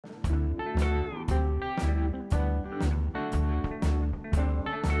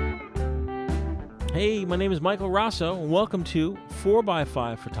Hey, my name is Michael Rosso, and welcome to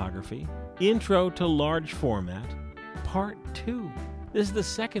 4x5 Photography, Intro to Large Format, Part 2. This is the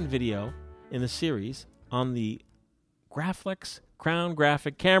second video in the series on the Graflex Crown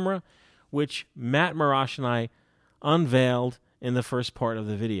Graphic camera, which Matt Marash and I unveiled in the first part of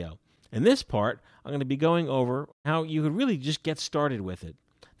the video. In this part, I'm going to be going over how you could really just get started with it.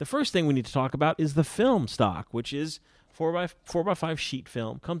 The first thing we need to talk about is the film stock, which is 4x5 sheet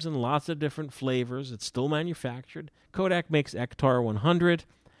film. Comes in lots of different flavors. It's still manufactured. Kodak makes Ektar 100.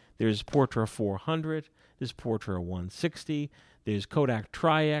 There's Portra 400. There's Portra 160. There's Kodak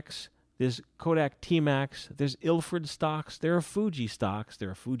Tri-X. There's Kodak T-Max. There's Ilford stocks. There are Fuji stocks. There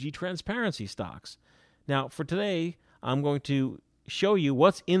are Fuji transparency stocks. Now, for today, I'm going to show you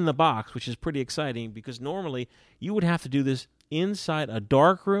what's in the box, which is pretty exciting because normally you would have to do this inside a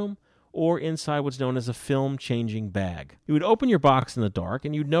dark room or inside what's known as a film changing bag. You would open your box in the dark,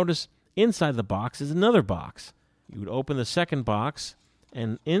 and you'd notice inside the box is another box. You would open the second box,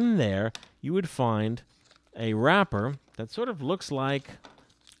 and in there you would find a wrapper that sort of looks like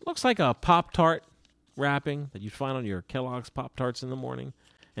a Pop-Tart wrapping that you'd find on your Kellogg's Pop-Tarts in the morning.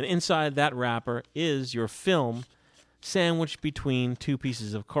 And inside that wrapper is your film sandwiched between two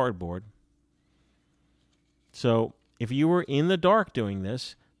pieces of cardboard. So if you were in the dark doing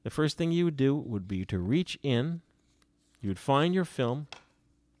this, the first thing you would do would be to reach in, you would find your film,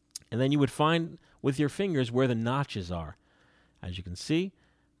 and then you would find with your fingers where the notches are. As you can see,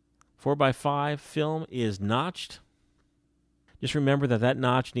 4x5 film is notched. Just remember that that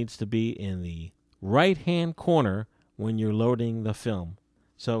notch needs to be in the right-hand corner when you're loading the film.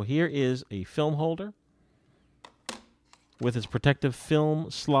 So here is a film holder with its protective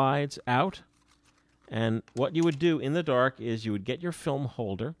film slides out. And what you would do in the dark is you would get your film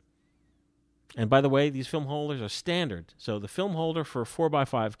holder. And by the way, these film holders are standard. So the film holder for a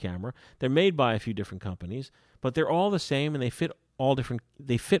 4x5 camera, they're made by a few different companies, but they're all the same and they fit all of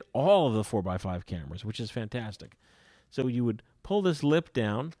the 4x5 cameras, which is fantastic. So you would pull this lip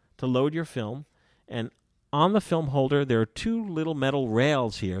down to load your film, and on the film holder there are two little metal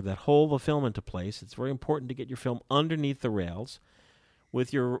rails here that hold the film into place. It's very important to get your film underneath the rails.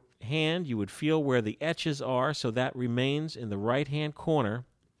 With your hand, you would feel where the etches are, so that remains in the right-hand corner.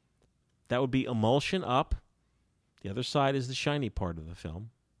 That would be emulsion up. The other side is the shiny part of the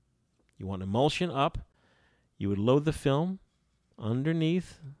film. You want emulsion up. You would load the film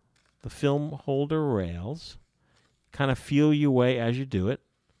underneath the film holder rails. Kind of feel your way as you do it.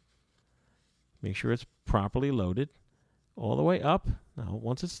 Make sure it's properly loaded all the way up. Now,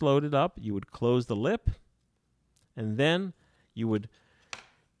 once it's loaded up, you would close the lip, and then you would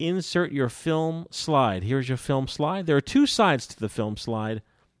insert your film slide. Here's your film slide. There are two sides to the film slide.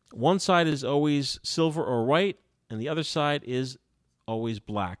 One side is always silver or white, and the other side is always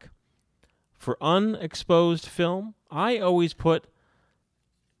black. For unexposed film, I always put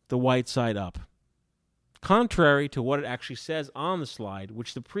the white side up, contrary to what it actually says on the slide,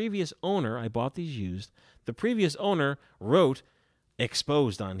 which the previous owner, I bought these used, the previous owner wrote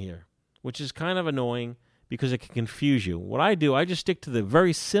exposed on here, which is kind of annoying because it can confuse you. What I do, I just stick to the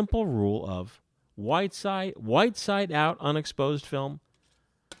very simple rule of white side out, unexposed film,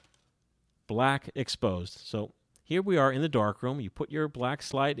 black exposed. So here we are in the darkroom. You put your black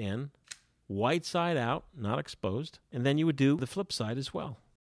slide in, white side out, not exposed, and then you would do the flip side as well.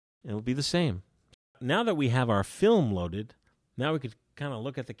 It will be the same. Now that we have our film loaded, now we could kind of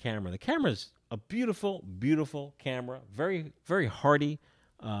look at the camera. The camera is a beautiful, beautiful camera, very, very hardy,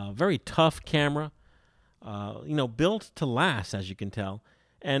 very tough camera. Built to last, as you can tell.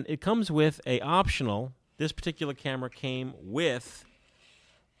 And it comes with this particular camera came with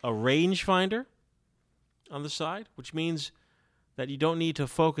a rangefinder on the side, which means that you don't need to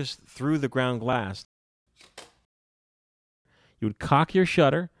focus through the ground glass. You would cock your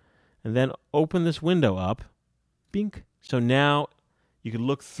shutter and then open this window up. Bink. So now you can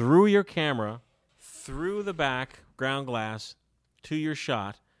look through your camera, through the back ground glass to your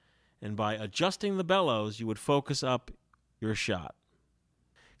shot. And by adjusting the bellows, you would focus up your shot.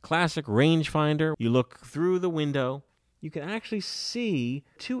 Classic rangefinder. You look through the window. You can actually see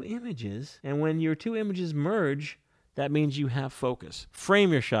two images. And when your two images merge, that means you have focus.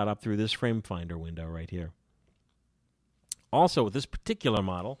 Frame your shot up through this frame finder window right here. Also, with this particular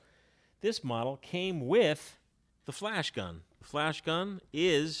model, this model came with the flash gun. The flash gun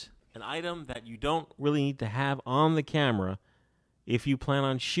is an item that you don't really need to have on the camera if you plan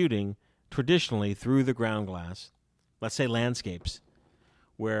on shooting traditionally through the ground glass, let's say landscapes,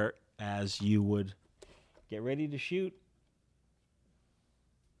 whereas you would get ready to shoot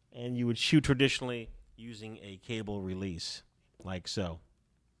and you would shoot traditionally using a cable release, like so.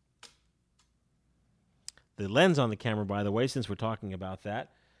 the lens on the camera, by the way, since we're talking about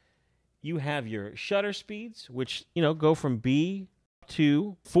that. You have your shutter speeds, which, go from B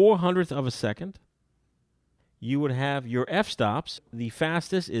to 400th of a second. You would have your f-stops. The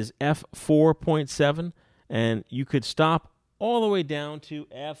fastest is f4.7, and you could stop all the way down to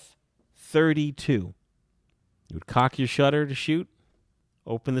f32. You would cock your shutter to shoot,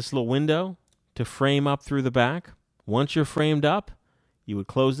 open this little window to frame up through the back. Once you're framed up, you would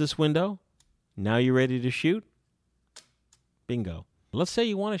close this window. Now you're ready to shoot. Bingo. Let's say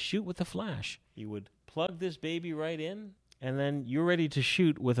you want to shoot with a flash. You would plug this baby right in, and then you're ready to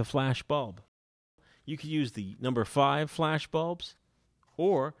shoot with a flash bulb. You could use the number 5 flash bulbs,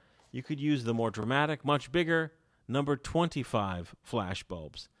 or you could use the more dramatic, much bigger number 25 flash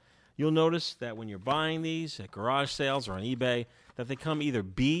bulbs. You'll notice that when you're buying these at garage sales or on eBay, that they come either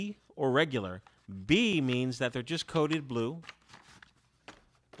B or regular. B means that they're just coated blue,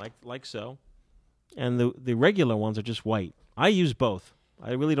 like so, and the regular ones are just white. I use both.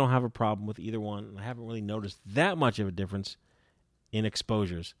 I really don't have a problem with either one, and I haven't really noticed that much of a difference in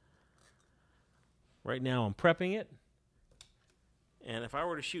exposures. Right now I'm prepping it, and if I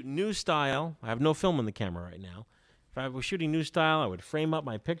were to shoot new style, I have no film in the camera right now. If I was shooting new style, I would frame up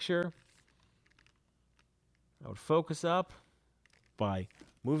my picture. I would focus up by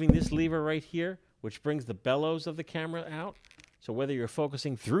moving this lever right here, which brings the bellows of the camera out. So whether you're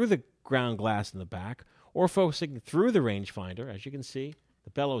focusing through the ground glass in the back or focusing through the rangefinder, as you can see,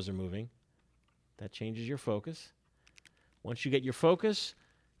 the bellows are moving. That changes your focus. Once you get your focus,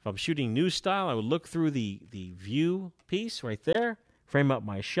 if I'm shooting new style, I would look through the view piece right there, frame up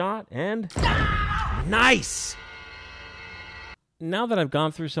my shot, and nice! Now that I've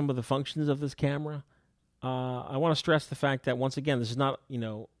gone through some of the functions of this camera, I want to stress the fact that, once again, this is not,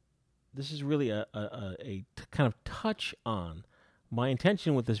 this is really a kind of touch on. My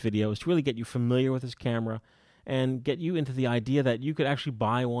intention with this video is to really get you familiar with this camera and get you into the idea that you could actually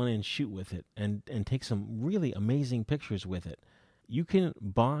buy one and shoot with it and take some really amazing pictures with it. You can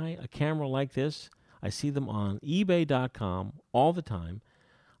buy a camera like this. I see them on eBay.com all the time.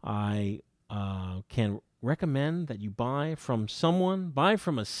 I can recommend that you buy from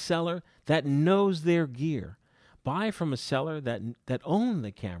a seller that knows their gear. Buy from a seller that owned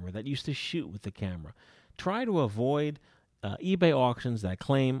the camera, that used to shoot with the camera. Try to avoid eBay auctions that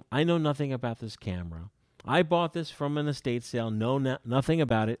claim, I know nothing about this camera. I bought this from an estate sale, know nothing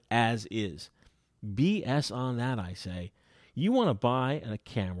about it as is. BS on that, I say. You want to buy a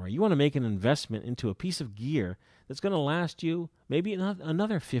camera. You want to make an investment into a piece of gear that's going to last you maybe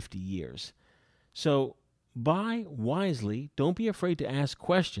another 50 years. So buy wisely. Don't be afraid to ask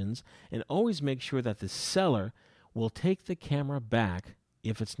questions, and always make sure that the seller will take the camera back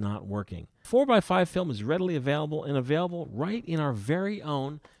if it's not working. 4x5 film is readily available right in our very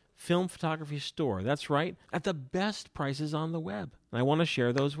own film photography store. That's right, at the best prices on the web. And I want to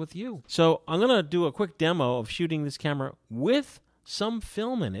share those with you. So I'm going to do a quick demo of shooting this camera with some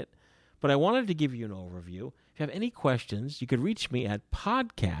film in it, but I wanted to give you an overview. If you have any questions, you could reach me at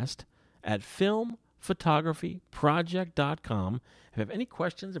podcast@filmphotographyproject.com. If you have any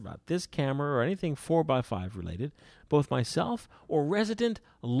questions about this camera or anything 4x5 related, both myself or resident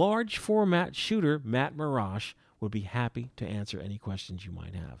large format shooter Matt Marash would be happy to answer any questions you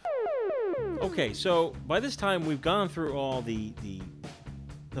might have. Okay, so by this time we've gone through all the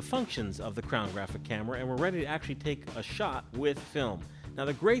functions of the Crown Graphic camera, and we're ready to actually take a shot with film. Now,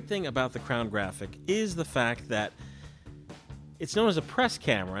 the great thing about the Crown Graphic is the fact that it's known as a press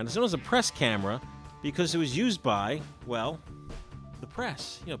camera, and it's known as a press camera because it was used by, well, the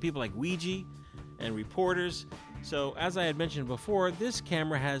press. People like Ouija and reporters. So, as I had mentioned before, this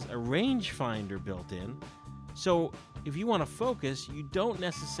camera has a rangefinder built in. So, if you want to focus, you don't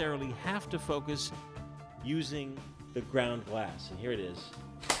necessarily have to focus using the ground glass. And here it is.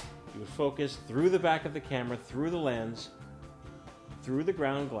 You would focus through the back of the camera, through the lens, through the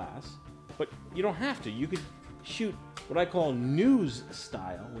ground glass. But you don't have to. You could shoot what I call news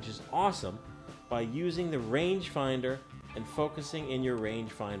style, which is awesome, by using the rangefinder and focusing in your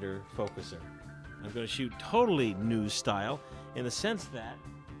rangefinder focuser. I'm going to shoot totally news style in the sense that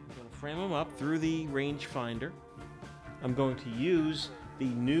I'm going to frame them up through the rangefinder. I'm going to use the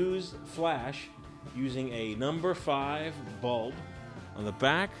news flash using a number 5 bulb. On the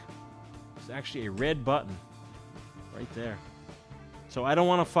back, there's actually a red button right there. So I don't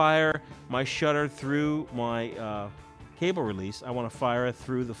want to fire my shutter through my cable release. I want to fire it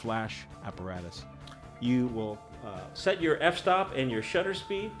through the flash apparatus. You will set your f-stop and your shutter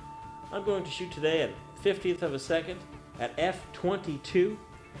speed. I'm going to shoot today at 50th of a second at f22.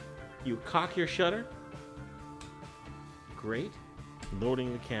 You cock your shutter. Great.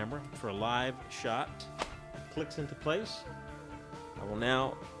 Loading the camera for a live shot. clicks into place. I will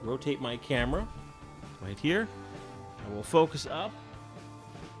now rotate my camera right here. I will focus up.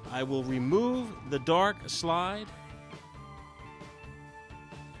 I will remove the dark slide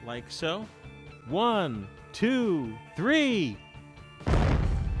like so. 1, 2, 3.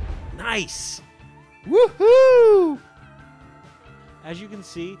 Nice! Woohoo! As you can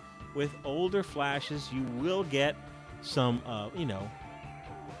see, with older flashes, you will get some,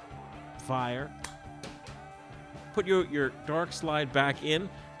 fire. Put your dark slide back in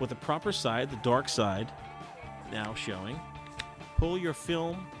with the proper side, the dark side now showing. Pull your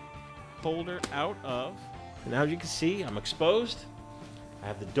film holder out of, and now as you can see, I'm exposed. I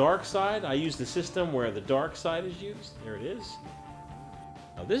have the dark side. I use the system where the dark side is used. There it is.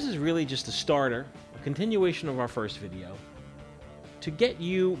 Now, this is really just a starter, a continuation of our first video, to get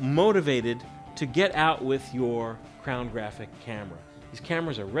you motivated to get out with your Crown Graphic camera. These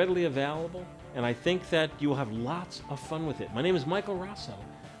cameras are readily available, and I think that you will have lots of fun with it. My name is Michael Rosso.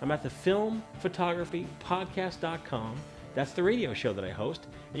 I'm at the filmphotographypodcast.com. That's the radio show that I host.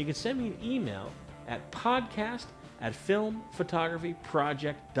 And you can send me an email at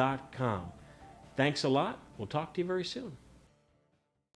podcast@filmphotographyproject.com. Thanks a lot. We'll talk to you very soon.